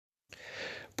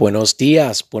Buenos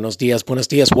dias, buenos dias, buenos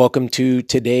dias. Welcome to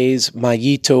today's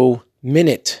Mayito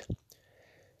Minute.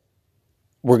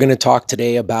 We're going to talk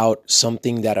today about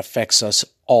something that affects us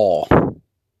all.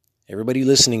 Everybody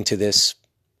listening to this,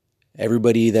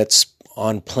 everybody that's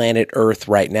on planet Earth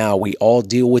right now, we all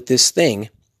deal with this thing.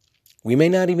 We may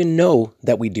not even know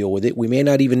that we deal with it. We may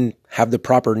not even have the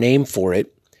proper name for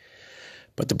it.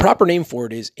 But the proper name for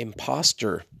it is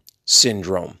imposter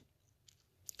syndrome.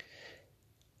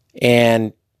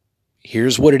 And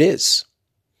here's what it is.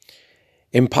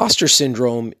 Imposter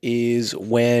syndrome is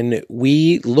when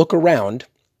we look around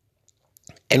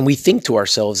and we think to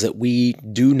ourselves that we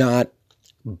do not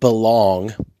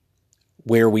belong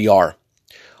where we are,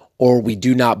 or we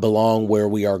do not belong where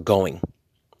we are going.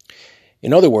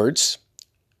 In other words,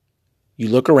 you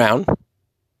look around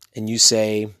and you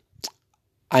say,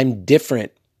 I'm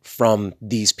different from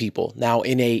these people. Now,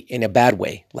 in a bad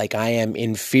way, like I am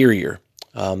inferior.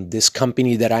 This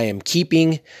company that I am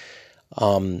keeping,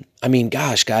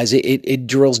 gosh, guys, it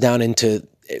drills down into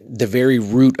the very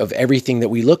root of everything that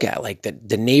we look at, like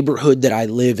the neighborhood that I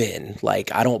live in.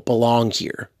 Like, I don't belong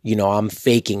here. I'm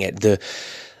faking it.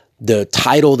 The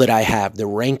title that I have, the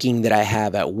ranking that I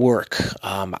have at work,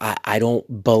 I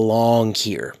don't belong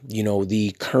here.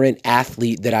 The current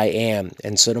athlete that I am,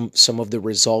 and some of the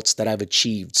results that I've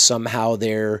achieved, somehow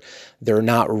they're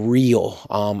not real.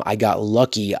 I got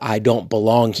lucky. I don't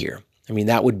belong here.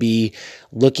 That would be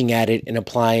looking at it and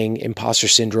applying imposter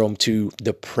syndrome to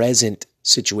the present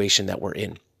situation that we're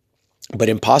in. But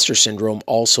imposter syndrome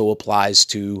also applies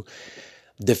to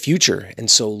the future. And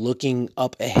so looking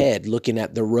up ahead, looking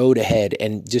at the road ahead,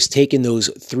 and just taking those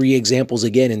three examples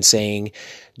again and saying,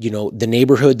 the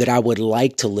neighborhood that I would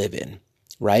like to live in,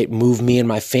 right? Move me and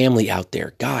my family out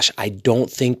there. Gosh, I don't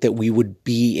think that we would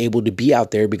be able to be out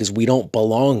there because we don't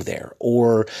belong there.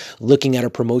 Or looking at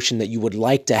a promotion that you would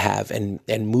like to have and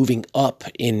moving up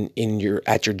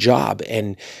at your job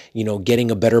and,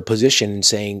 getting a better position and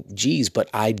saying, geez,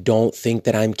 but I don't think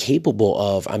that I'm capable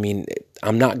of,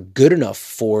 I'm not good enough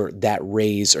for that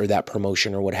raise or that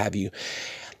promotion or what have you.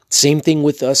 Same thing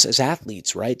with us as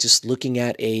athletes, right? Just looking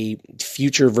at a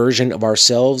future version of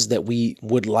ourselves that we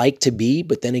would like to be,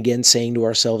 but then again saying to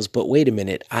ourselves, but wait a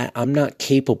minute, I'm not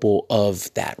capable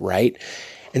of that, right?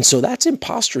 And so that's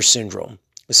imposter syndrome,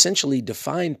 essentially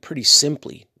defined pretty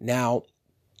simply. Now,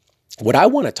 what I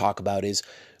want to talk about is,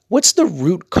 what's the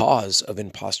root cause of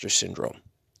imposter syndrome?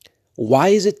 Why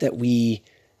is it that we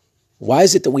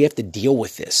have to deal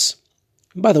with this?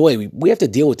 And by the way, we have to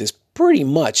deal with this pretty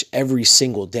much every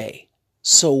single day.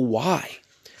 So why?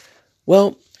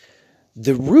 Well,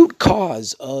 the root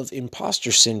cause of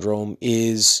imposter syndrome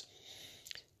is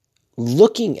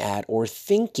looking at or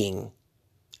thinking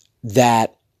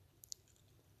that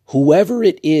whoever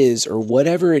it is or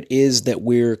whatever it is that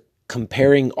we're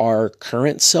comparing our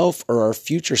current self or our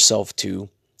future self to,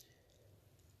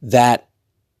 that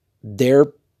they're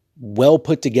well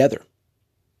put together,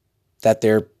 that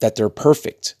they're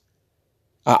perfect.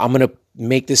 I'm going to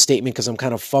make this statement because I'm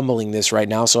kind of fumbling this right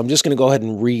now. So I'm just going to go ahead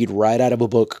and read right out of a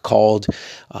book called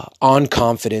On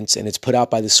Confidence, and it's put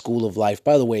out by the School of Life.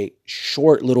 By the way,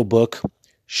 short little book,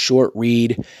 short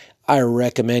read. I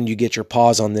recommend you get your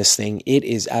paws on this thing. It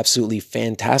is absolutely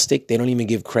fantastic. They don't even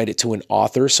give credit to an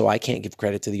author, so I can't give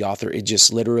credit to the author. It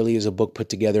just literally is a book put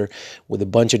together with a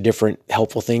bunch of different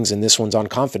helpful things, and this one's on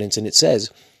confidence, and it says,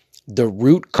 the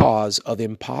root cause of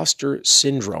imposter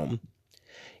syndrome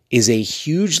is a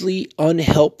hugely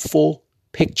unhelpful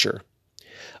picture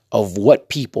of what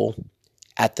people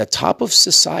at the top of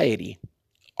society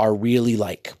are really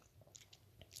like.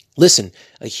 Listen,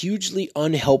 a hugely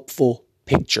unhelpful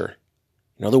picture.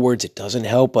 In other words, it doesn't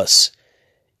help us.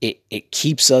 It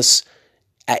keeps us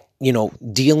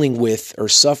dealing with or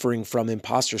suffering from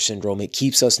imposter syndrome. It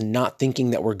keeps us not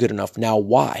thinking that we're good enough. Now,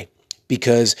 why?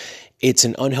 Because it's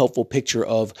an unhelpful picture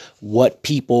of what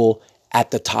people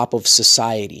at the top of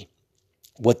society,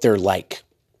 what they're like.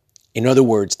 In other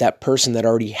words, that person that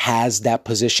already has that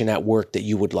position at work that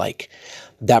you would like,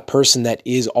 that person that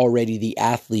is already the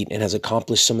athlete and has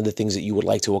accomplished some of the things that you would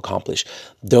like to accomplish,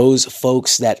 those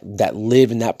folks that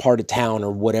live in that part of town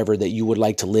or whatever that you would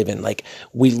like to live in. Like,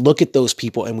 we look at those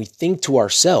people and we think to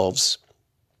ourselves,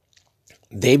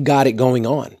 they've got it going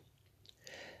on.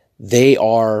 They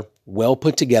are well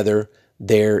put together.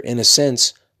 They're, in a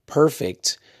sense,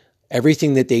 perfect.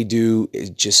 Everything that they do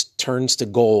just turns to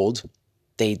gold.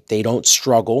 They don't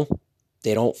struggle.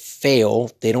 They don't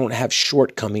fail. They don't have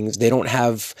shortcomings. They don't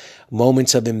have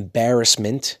moments of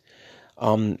embarrassment.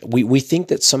 We think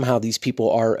that somehow these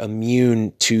people are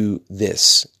immune to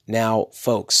this. Now,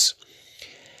 folks,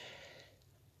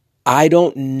 I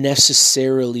don't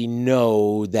necessarily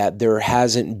know that there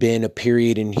hasn't been a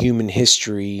period in human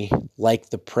history like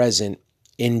the present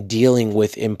in dealing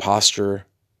with imposter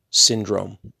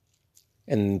syndrome.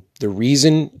 And the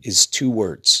reason is 2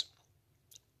 words: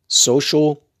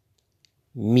 social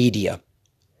media.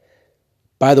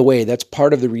 By the way, that's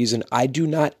part of the reason I do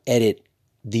not edit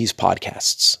these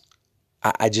podcasts.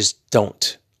 I just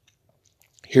don't.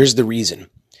 Here's the reason.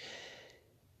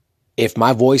 If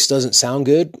my voice doesn't sound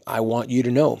good, I want you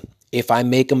to know. If I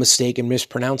make a mistake and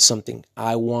mispronounce something,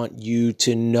 I want you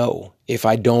to know. If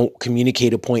I don't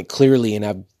communicate a point clearly and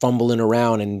I'm fumbling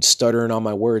around and stuttering on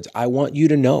my words, I want you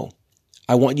to know.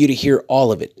 I want you to hear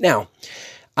all of it. Now,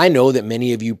 I know that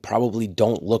many of you probably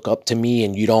don't look up to me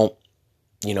and you don't,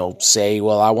 say,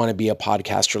 well, I want to be a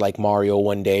podcaster like Mario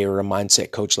one day or a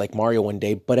mindset coach like Mario one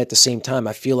day. But at the same time,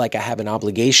 I feel like I have an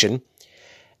obligation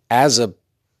as a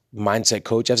mindset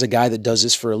coach, as a guy that does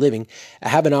this for a living. I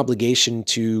have an obligation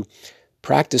to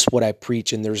practice what I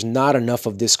preach, and there's not enough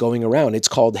of this going around. It's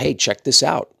called, hey, check this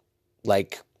out.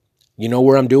 Like, you know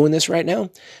where I'm doing this right now?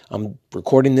 I'm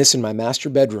recording this in my master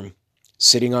bedroom,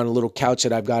 sitting on a little couch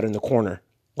that I've got in the corner.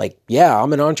 Like, yeah,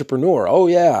 I'm an entrepreneur. Oh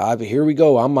yeah, here we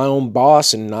go. I'm my own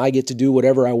boss and I get to do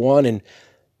whatever I want. And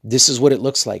this is what it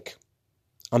looks like.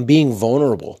 I'm being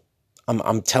vulnerable.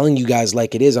 I'm telling you guys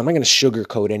like it is. I'm not going to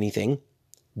sugarcoat anything.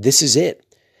 This is it.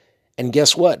 And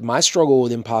guess what? My struggle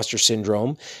with imposter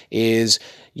syndrome is,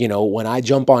 when I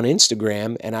jump on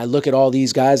Instagram and I look at all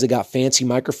these guys that got fancy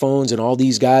microphones and all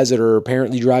these guys that are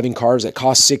apparently driving cars that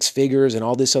cost 6 figures and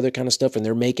all this other kind of stuff, and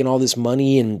they're making all this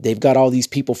money and they've got all these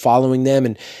people following them,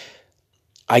 and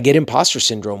I get imposter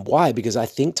syndrome. Why? Because I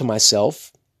think to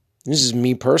myself, this is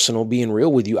me personal, being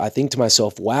real with you, I think to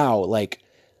myself, wow, like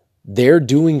they're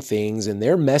doing things and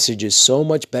their message is so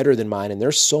much better than mine and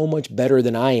they're so much better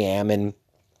than I am, and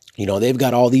they've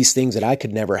got all these things that I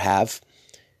could never have.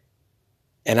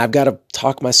 And I've got to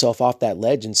talk myself off that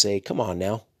ledge and say, come on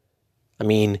now. I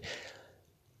mean,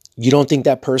 you don't think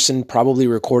that person probably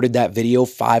recorded that video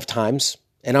 5 times?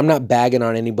 And I'm not bagging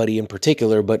on anybody in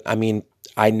particular, but I mean,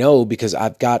 I know because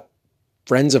I've got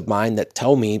friends of mine that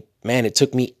tell me, man, it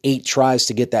took me 8 tries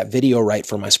to get that video right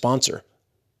for my sponsor.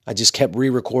 I just kept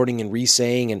re-recording and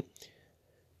re-saying, and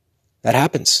that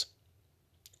happens,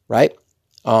 right?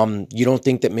 You don't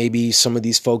think that maybe some of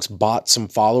these folks bought some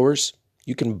followers?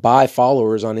 You can buy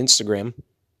followers on Instagram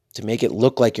to make it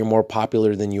look like you're more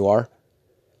popular than you are.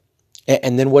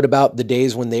 And then what about the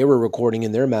days when they were recording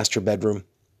in their master bedroom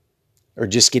or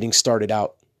just getting started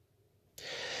out?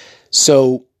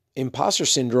 So imposter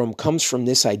syndrome comes from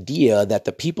this idea that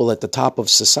the people at the top of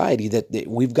society, that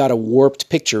we've got a warped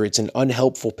picture. It's an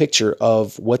unhelpful picture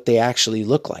of what they actually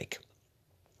look like.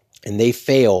 And they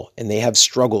fail and they have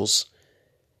struggles.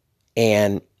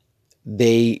 And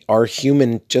they are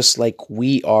human just like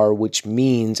we are, which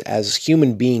means as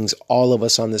human beings, all of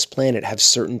us on this planet have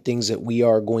certain things that we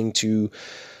are going to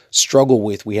struggle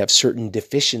with. We have certain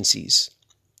deficiencies.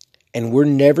 And we're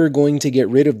never going to get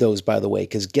rid of those, by the way,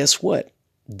 because guess what?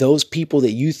 Those people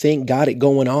that you think got it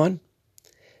going on,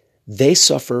 they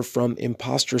suffer from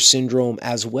imposter syndrome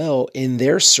as well in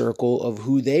their circle of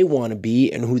who they want to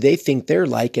be and who they think they're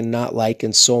like and not like,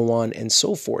 and so on and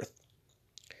so forth.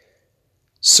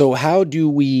 So how do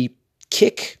we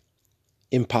kick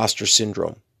imposter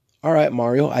syndrome? All right,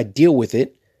 Mario, I deal with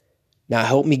it. Now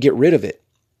help me get rid of it.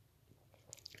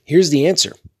 Here's the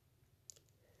answer.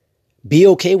 Be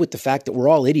okay with the fact that we're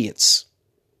all idiots.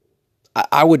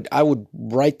 I would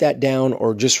write that down,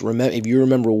 or just remember, if you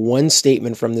remember one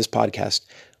statement from this podcast,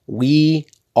 we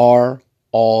are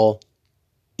all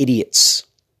idiots.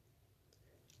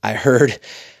 I heard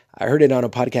it on a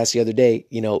podcast the other day,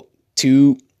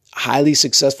 2 highly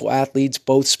successful athletes,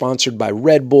 both sponsored by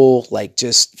Red Bull, like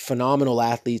just phenomenal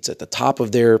athletes at the top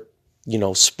of their,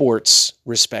 sports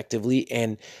respectively.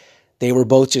 And they were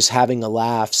both just having a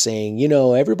laugh saying,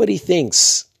 everybody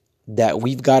thinks that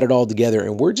we've got it all together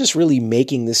and we're just really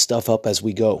making this stuff up as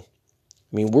we go.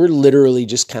 I mean, we're literally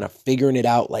just kind of figuring it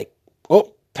out, like,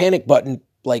 oh, panic button,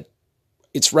 like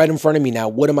it's right in front of me now.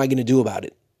 What am I going to do about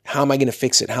it? How am I going to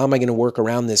fix it? How am I going to work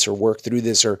around this or work through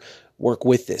this or work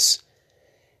with this?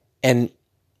 And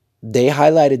they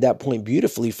highlighted that point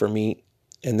beautifully for me.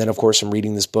 And then, of course, I'm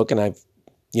reading this book and I,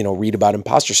 read about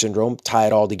imposter syndrome, tie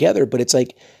it all together. But it's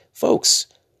like, folks,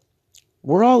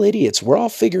 we're all idiots. We're all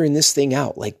figuring this thing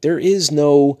out. Like there is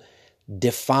no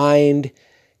defined,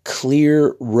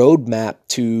 clear roadmap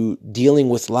to dealing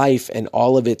with life and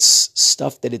all of its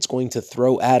stuff that it's going to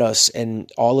throw at us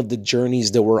and all of the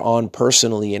journeys that we're on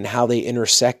personally and how they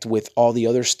intersect with all the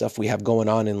other stuff we have going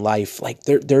on in life. Like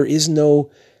there is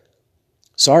no,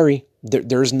 sorry,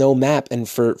 There's no map. And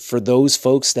for those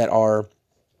folks that are,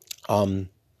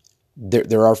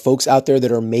 there are folks out there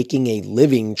that are making a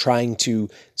living trying to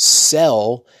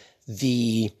sell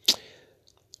the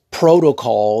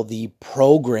protocol, the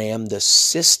program, the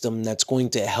system that's going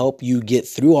to help you get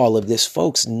through all of this.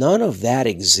 Folks, none of that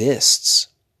exists.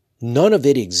 None of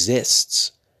it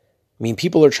exists. I mean,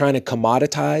 people are trying to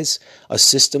commoditize a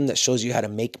system that shows you how to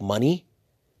make money.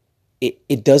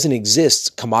 It doesn't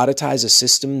exist. Commoditize a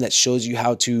system that shows you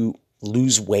how to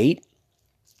lose weight.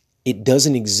 It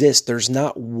doesn't exist. There's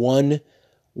not one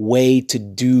way to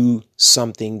do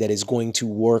something that is going to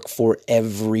work for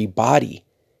everybody.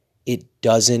 It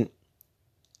doesn't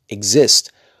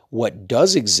exist. What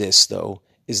does exist, though,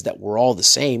 is that we're all the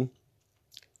same.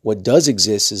 What does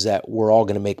exist is that we're all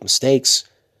going to make mistakes.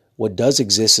 What does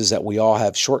exist is that we all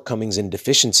have shortcomings and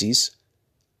deficiencies.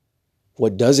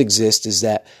 What does exist is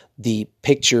that the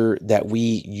picture that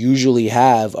we usually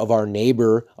have of our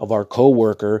neighbor, of our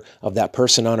coworker, of that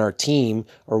person on our team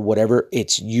or whatever,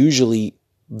 it's usually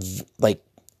like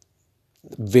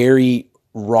very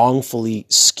wrongfully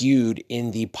skewed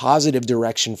in the positive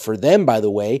direction for them, by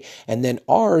the way, and then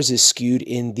ours is skewed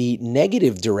in the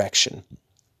negative direction.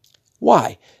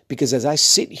 Why? Because as I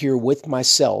sit here with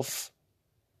myself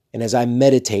and as I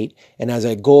meditate and as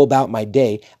I go about my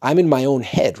day, I'm in my own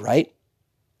head, right?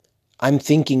 I'm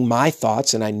thinking my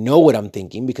thoughts and I know what I'm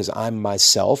thinking because I'm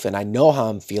myself, and I know how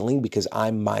I'm feeling because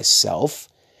I'm myself,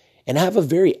 and I have a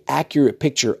very accurate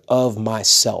picture of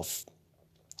myself.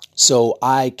 So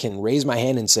I can raise my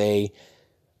hand and say,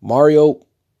 Mario,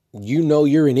 you know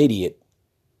you're an idiot.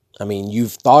 I mean,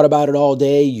 you've thought about it all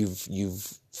day.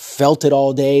 You've felt it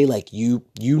all day. Like you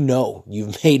know,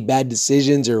 you've made bad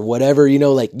decisions or whatever,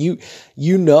 like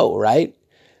you know, right?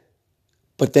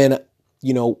 But then,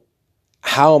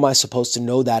 how am I supposed to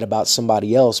know that about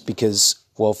somebody else? Because,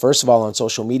 well, first of all, on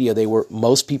social media,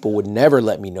 most people would never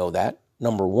let me know that,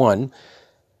 number one.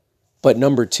 But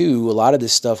number two, a lot of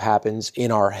this stuff happens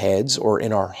in our heads or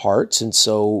in our hearts. And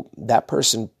so that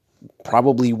person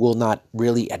probably will not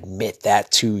really admit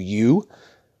that to you.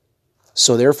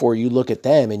 So therefore you look at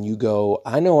them and you go,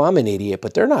 I know I'm an idiot,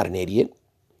 but they're not an idiot.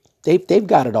 They've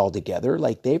got it all together.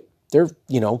 Like they're,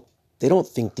 they don't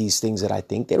think these things that I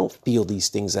think. They don't feel these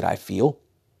things that I feel.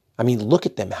 I mean, look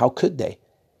at them. How could they?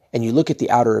 And you look at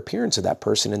the outer appearance of that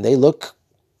person and they look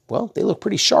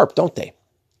pretty sharp, don't they?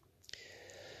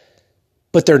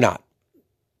 But they're not.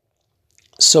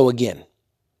 So again,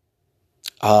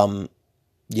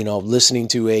 listening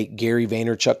to a Gary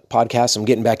Vaynerchuk podcast, I'm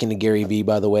getting back into Gary V,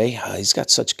 by the way. He's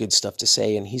got such good stuff to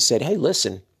say. And he said, hey,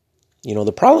 listen,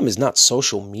 the problem is not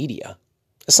social media.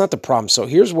 That's not the problem. So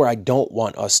here's where I don't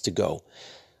want us to go.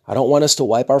 I don't want us to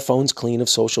wipe our phones clean of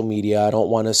social media. I don't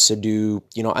want us to do,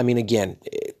 again,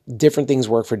 different things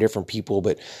work for different people,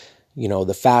 but,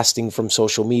 the fasting from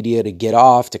social media to get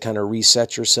off, to kind of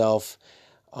reset yourself.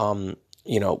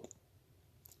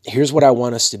 Here's what I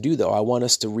want us to do, though. I want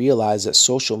us to realize that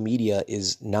social media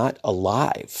is not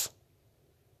alive.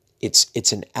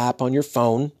 It's an app on your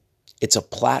phone. It's a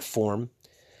platform.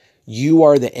 You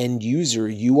are the end user.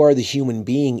 You are the human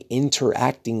being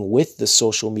interacting with the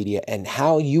social media, and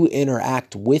how you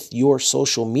interact with your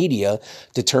social media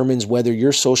determines whether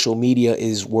your social media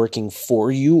is working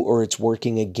for you or it's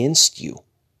working against you.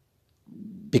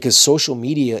 Because social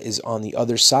media is on the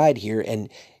other side here, and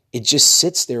it just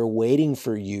sits there waiting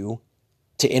for you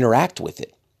to interact with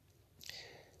it.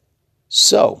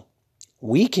 So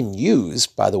we can use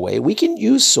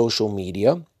social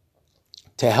media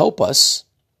to help us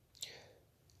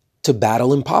to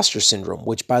battle imposter syndrome,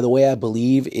 which, by the way, I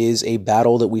believe is a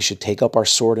battle that we should take up our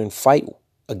sword and fight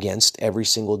against every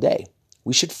single day.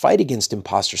 We should fight against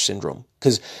imposter syndrome,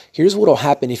 because here's what will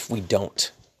happen if we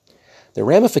don't. The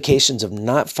ramifications of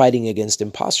not fighting against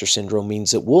imposter syndrome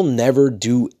means that we'll never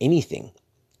do anything.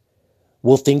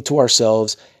 We'll think to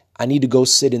ourselves, I need to go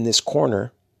sit in this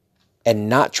corner and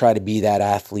not try to be that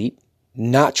athlete,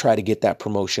 not try to get that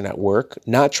promotion at work,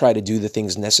 not try to do the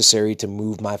things necessary to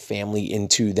move my family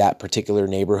into that particular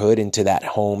neighborhood, into that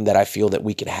home that I feel that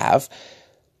we could have,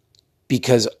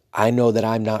 because I know that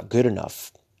I'm not good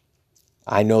enough.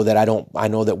 I know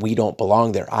that we don't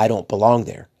belong there. I don't belong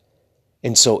there.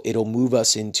 And so it'll move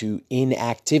us into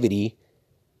inactivity.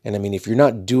 And if you're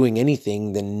not doing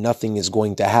anything, then nothing is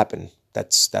going to happen.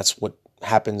 That's what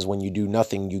happens when you do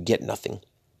nothing, you get nothing.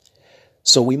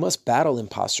 So we must battle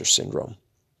imposter syndrome.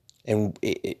 And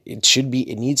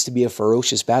it needs to be a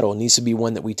ferocious battle. It needs to be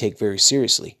one that we take very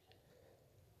seriously.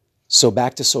 So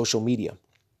back to social media.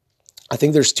 I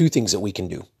think there's two things that we can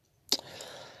do.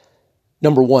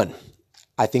 Number one,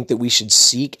 I think that we should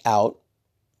seek out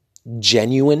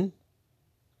genuine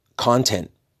content,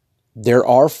 there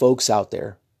are folks out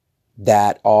there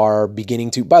that are beginning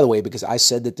to, by the way, because I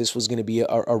said that this was going to be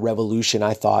a revolution.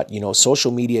 I thought,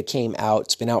 social media came out.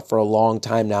 It's been out for a long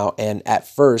time now. And at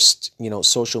first,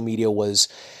 social media was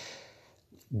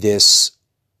this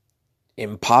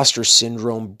imposter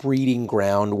syndrome breeding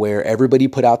ground where everybody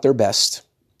put out their best.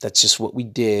 That's just what we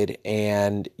did.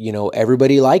 And,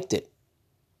 everybody liked it.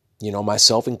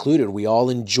 Myself included. We all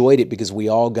enjoyed it because we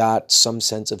all got some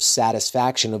sense of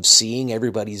satisfaction of seeing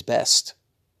everybody's best.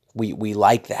 We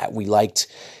liked that. We liked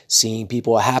seeing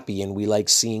people happy, and we liked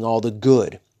seeing all the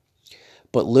good.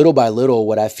 But little by little,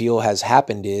 what I feel has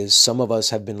happened is some of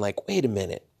us have been like, wait a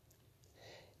minute.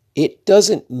 It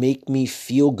doesn't make me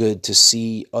feel good to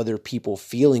see other people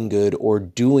feeling good or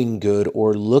doing good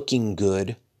or looking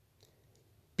good,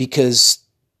 because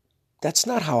that's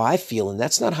not how I feel, and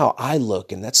that's not how I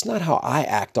look, and that's not how I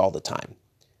act all the time.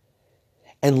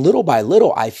 And little by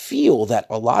little, I feel that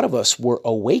a lot of us were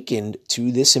awakened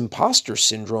to this imposter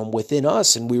syndrome within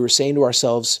us, and we were saying to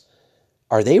ourselves,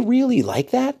 are they really like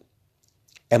that?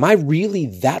 Am I really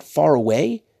that far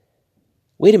away?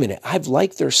 Wait a minute, I've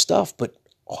liked their stuff, but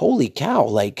holy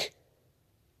cow,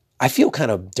 I feel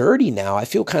kind of dirty now. I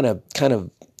feel kind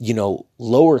of,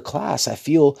 lower class. I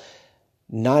feel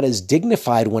not as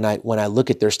dignified when I look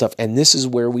at their stuff. And this is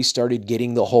where we started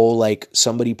getting the whole,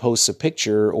 somebody posts a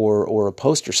picture or a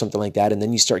post or something like that, and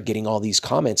then you start getting all these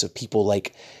comments of people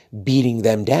beating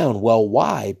them down. Well,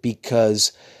 why?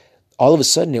 Because all of a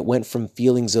sudden it went from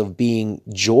feelings of being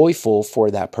joyful for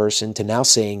that person to now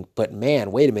saying, but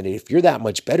man, wait a minute, if you're that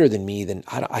much better than me, then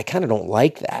I kind of don't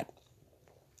like that.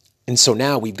 And so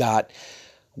now we've got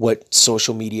what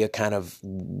social media kind of,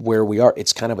 where we are,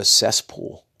 it's kind of a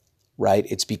cesspool. Right?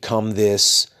 It's become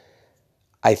this,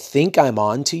 I think I'm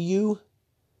on to you.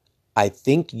 I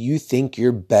think you think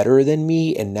you're better than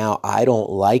me. And now I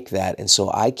don't like that. And so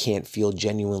I can't feel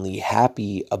genuinely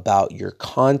happy about your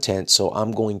content. So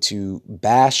I'm going to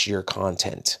bash your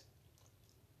content.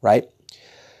 Right?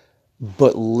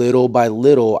 But little by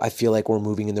little, I feel like we're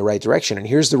moving in the right direction. And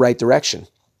here's the right direction.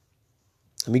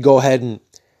 Let me go ahead and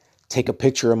take a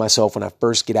picture of myself when I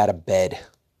first get out of bed.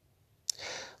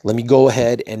 Let me go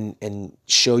ahead and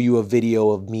show you a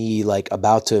video of me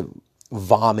about to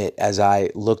vomit as I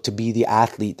look to be the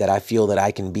athlete that I feel that I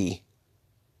can be.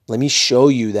 Let me show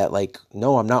you that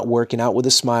no, I'm not working out with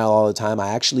a smile all the time. I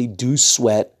actually do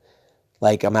sweat.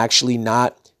 I'm actually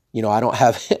not, I don't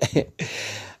have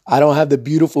I don't have the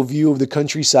beautiful view of the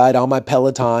countryside on my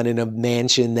Peloton in a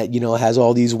mansion that, has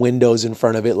all these windows in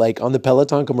front of it. On the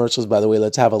Peloton commercials, by the way,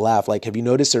 let's have a laugh. Have you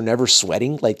noticed they're never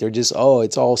sweating? They're just,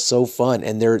 it's all so fun.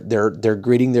 And they're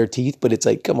gritting their teeth, but it's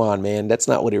come on, man, that's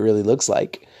not what it really looks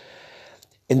like.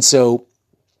 And so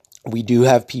we do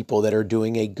have people that are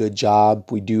doing a good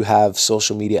job. We do have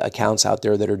social media accounts out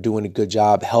there that are doing a good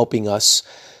job helping us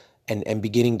and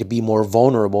beginning to be more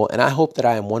vulnerable. And I hope that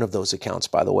I am one of those accounts,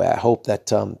 by the way. I hope that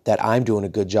that I'm doing a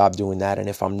good job doing that. And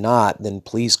if I'm not, then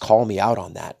please call me out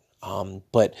on that.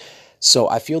 But so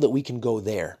I feel that we can go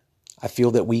there. I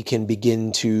feel that we can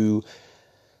begin to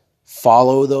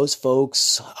follow those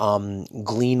folks,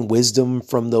 glean wisdom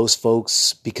from those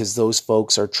folks, because those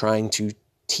folks are trying to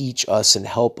teach us and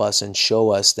help us and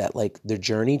show us that the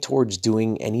journey towards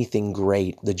doing anything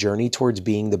great, the journey towards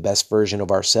being the best version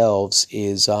of ourselves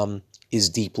is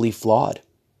deeply flawed.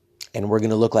 And we're going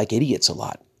to look like idiots a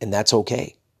lot. And that's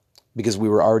okay, because we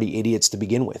were already idiots to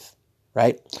begin with.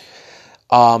 Right.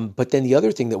 But then the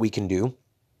other thing that we can do,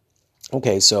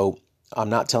 okay, so I'm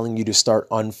not telling you to start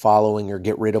unfollowing or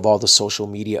get rid of all the social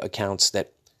media accounts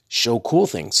that show cool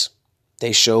things.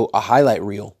 They show a highlight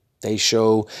reel. They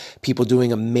show people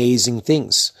doing amazing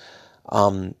things.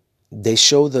 They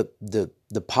show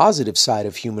the positive side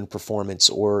of human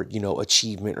performance or,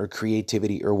 achievement or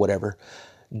creativity or whatever.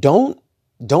 Don't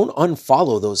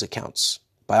unfollow those accounts.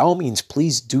 By all means,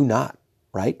 please do not,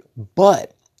 right?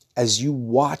 But as you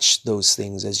watch those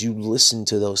things, as you listen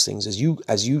to those things, as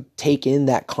you take in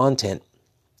that content,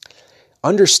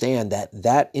 understand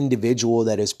that individual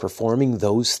that is performing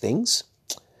those things,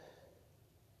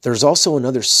 there's also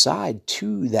another side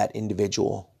to that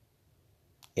individual.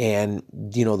 And,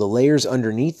 the layers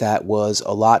underneath that was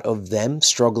a lot of them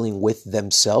struggling with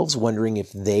themselves, wondering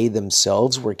if they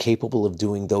themselves were capable of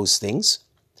doing those things.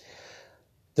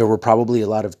 There were probably a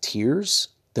lot of tears.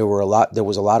 There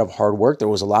was a lot of hard work. There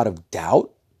was a lot of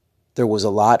doubt. There was a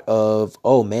lot of,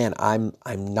 oh man, I'm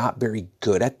not very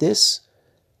good at this.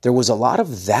 There was a lot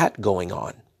of that going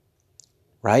on.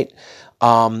 Right.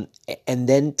 And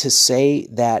then to say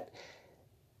that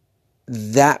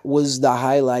that was the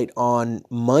highlight on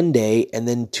Monday. And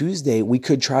then Tuesday, we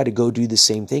could try to go do the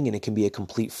same thing and it can be a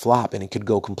complete flop and it could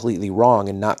go completely wrong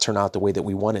and not turn out the way that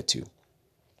we want it to.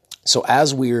 So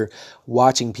as we're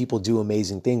watching people do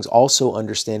amazing things, also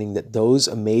understanding that those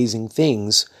amazing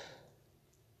things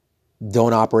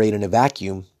don't operate in a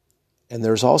vacuum. And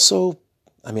there's also,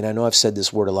 I know I've said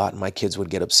this word a lot and my kids would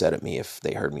get upset at me if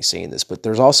they heard me saying this, but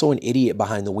there's also an idiot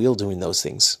behind the wheel doing those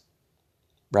things,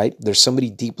 right? There's somebody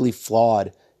deeply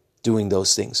flawed doing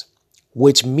those things,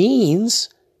 which means,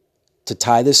 to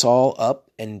tie this all up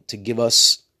and to give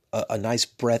us a nice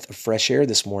breath of fresh air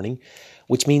this morning,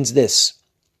 which means this.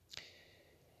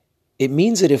 It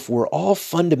means that if we're all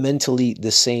fundamentally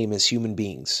the same as human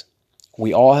beings,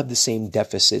 we all have the same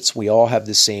deficits, we all have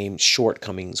the same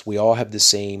shortcomings, we all have the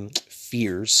same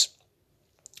fears,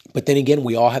 but then again,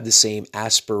 we all have the same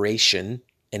aspiration,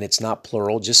 and it's not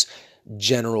plural, just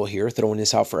general here, throwing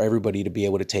this out for everybody to be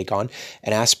able to take on,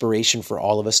 an aspiration for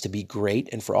all of us to be great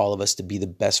and for all of us to be the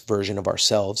best version of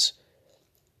ourselves.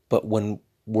 But when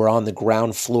we're on the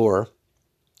ground floor,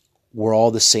 we're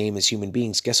all the same as human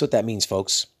beings. Guess what that means,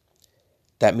 folks?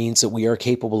 That means that we are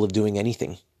capable of doing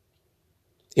anything.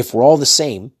 If we're all the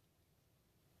same,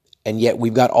 and yet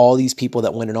we've got all these people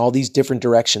that went in all these different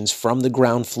directions from the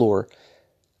ground floor,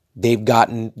 they've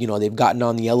gotten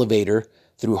on the elevator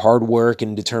through hard work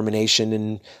and determination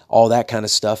and all that kind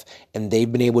of stuff, and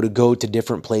they've been able to go to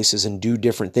different places and do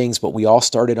different things, but we all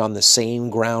started on the same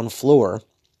ground floor,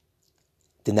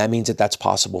 then that means that that's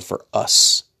possible for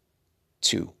us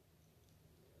too.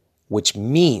 Which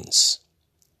means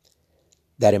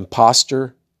that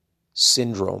imposter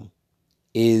syndrome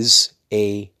is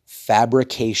a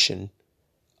fabrication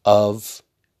of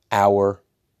our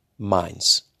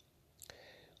minds.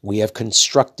 We have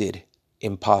constructed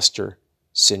imposter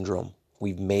syndrome.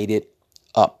 We've made it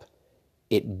up.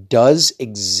 It does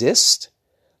exist,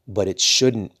 but it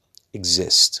shouldn't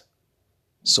exist.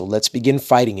 So let's begin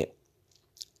fighting it.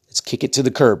 Let's kick it to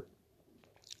the curb.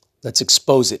 Let's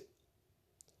expose it.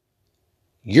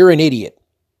 You're an idiot.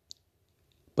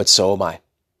 But so am I.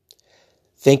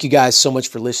 Thank you guys so much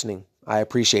for listening. I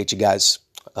appreciate you guys.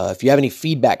 If you have any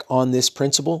feedback on this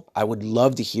principle, I would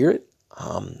love to hear it.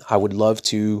 I would love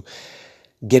to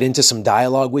get into some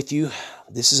dialogue with you.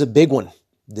 This is a big one.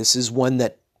 This is one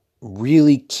that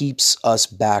really keeps us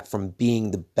back from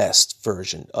being the best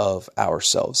version of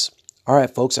ourselves. All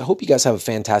right, folks, I hope you guys have a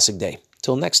fantastic day.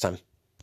 Till next time.